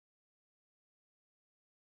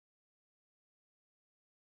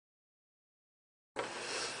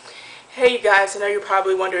Hey you guys, I know you're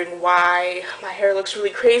probably wondering why my hair looks really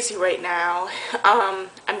crazy right now.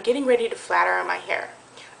 I'm getting ready to flat iron my hair.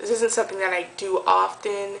 This isn't something that I do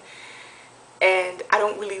often, and I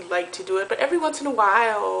don't really like to do it, but every once in a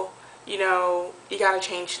while, you gotta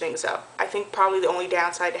change things up. I think probably the only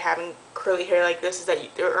downside to having curly hair like this is that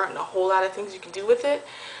there aren't a whole lot of things you can do with it.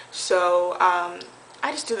 So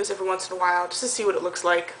I just do this every once in a while just to see what it looks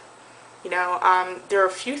like. There are a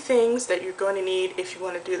few things that you're going to need if you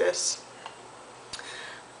want to do this.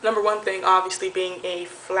 Number one thing, obviously, being a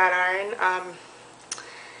flat iron.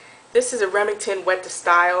 This is a Remington Wet to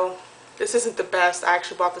Style. This isn't the best. I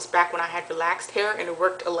actually bought this back when I had relaxed hair, and it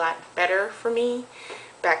worked a lot better for me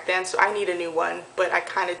back then, so I need a new one, but I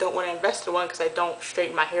kind of don't want to invest in one because I don't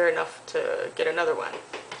straighten my hair enough to get another one.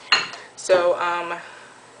 So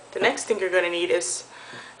the next thing you're going to need is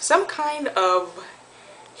some kind of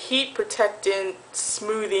heat protectant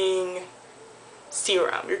smoothing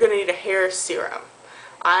serum. You're going to need a hair serum.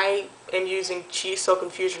 I am using Chi Silk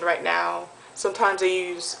Infusion right now. Sometimes I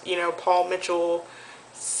use, Paul Mitchell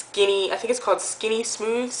Skinny, I think it's called Skinny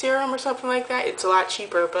Smooth Serum or something like that. It's a lot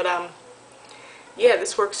cheaper, but yeah,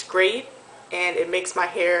 this works great, and it makes my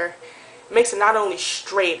hair, it makes it not only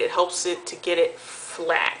straight, it helps it to get it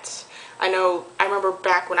flat. I remember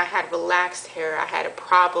back when I had relaxed hair, I had a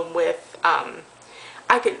problem with,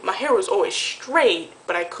 my hair was always straight,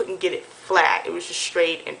 but I couldn't get it flat. It was just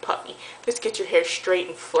straight and puffy. This gets your hair straight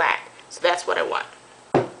and flat, so that's what I want.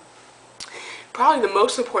 Probably the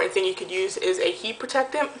most important thing you could use is a heat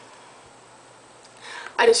protectant.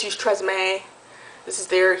 I just use Tresemme. This is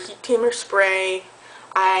their heat tamer spray.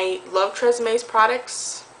 I love Tresemme's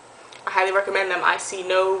products. I highly recommend them. I see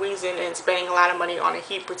no reason in spending a lot of money on a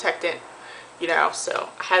heat protectant, so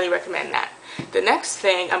I highly recommend that. The next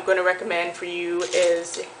thing I'm going to recommend for you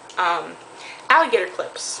is alligator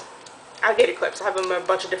clips. Alligator clips. I have them in a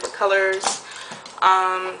bunch of different colors.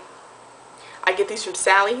 I get these from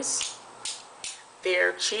Sally's.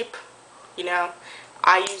 They're cheap.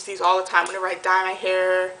 I use these all the time. Whenever I dye my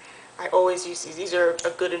hair, I always use these. These are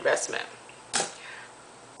a good investment.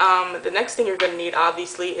 The next thing you're going to need,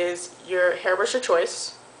 obviously, is your hairbrush of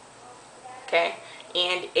choice, okay,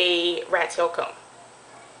 and a rat tail comb.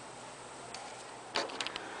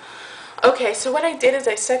 Okay, so what I did is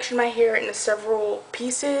I sectioned my hair into several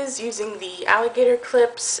pieces using the alligator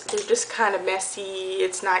clips. They're just kind of messy.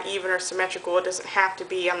 It's not even or symmetrical. It doesn't have to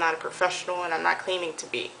be. I'm not a professional, and I'm not claiming to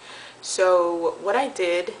be. So what I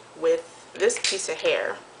did with this piece of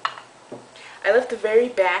hair, I left the very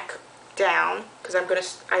back down because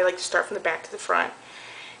I like to start from the back to the front,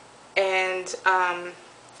 and I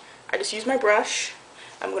just use my brush.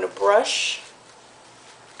 I'm going to brush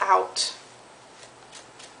out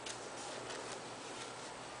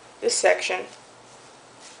this section,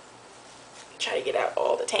 try to get out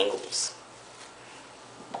all the tangles.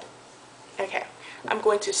 Okay, I'm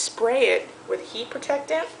going to spray it with heat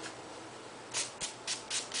protectant.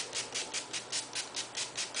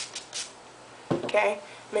 Okay,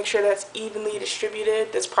 make sure that's evenly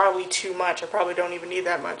distributed. That's probably too much. I probably don't even need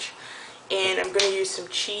that much. And I'm going to use some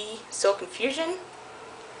Chi Silk Infusion,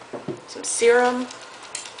 some serum.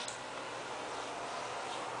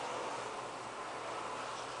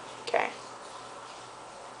 Okay.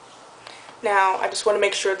 Now, I just want to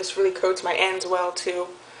make sure this really coats my ends well, too.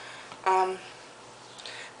 The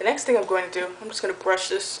next thing I'm going to do, I'm just going to brush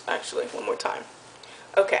this, actually, one more time.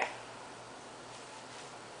 Okay.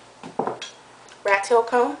 Rat tail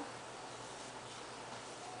comb.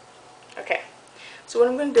 Okay. So what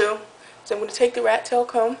I'm going to do is I'm going to take the rat tail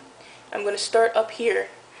comb. I'm going to start up here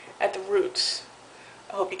at the roots.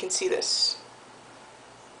 I hope you can see this.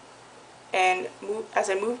 And as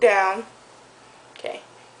I move down, okay,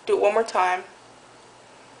 do it one more time.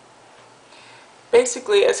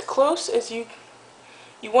 Basically, as close as you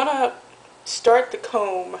want to start the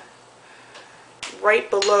comb right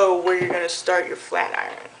below where you're going to start your flat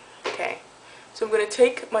iron. Okay, so I'm going to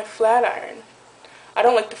take my flat iron. I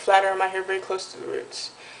don't like to flat iron my hair very close to the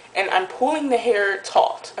roots, and I'm pulling the hair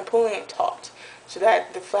taut. I'm pulling it taut so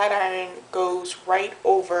that the flat iron goes right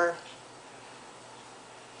over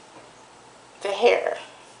the hair.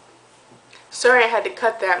 Sorry I had to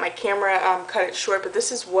cut that. My camera cut it short, but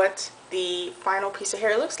this is what the final piece of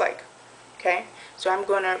hair looks like. Okay, so I'm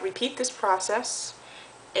going to repeat this process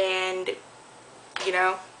and,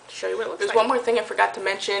 show you what it looks like. There's one more thing I forgot to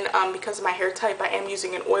mention. Because of my hair type, I am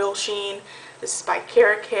using an oil sheen. This is by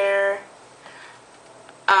Keracare.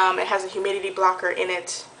 It has a humidity blocker in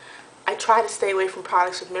it. I try to stay away from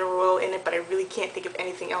products with mineral oil in it, but I really can't think of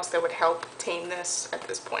anything else that would help tame this at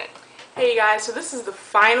this point. Hey you guys, so this is the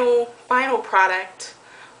final product.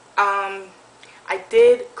 I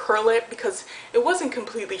did curl it because it wasn't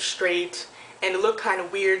completely straight and it looked kind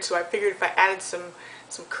of weird, so I figured if I added some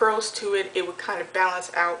curls to it, it would kind of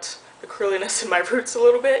balance out the curliness in my roots a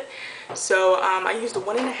little bit. So I used a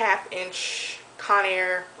 1.5 inch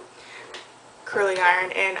Conair curling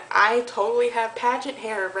iron, and I totally have pageant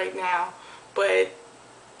hair right now, but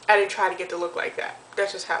I didn't try to get to look like that.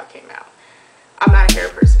 That's just how it came out. I'm not a hair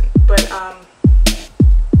person, but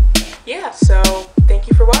yeah, so thank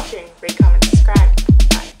you for watching. Rate, comment, subscribe.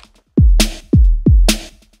 Bye.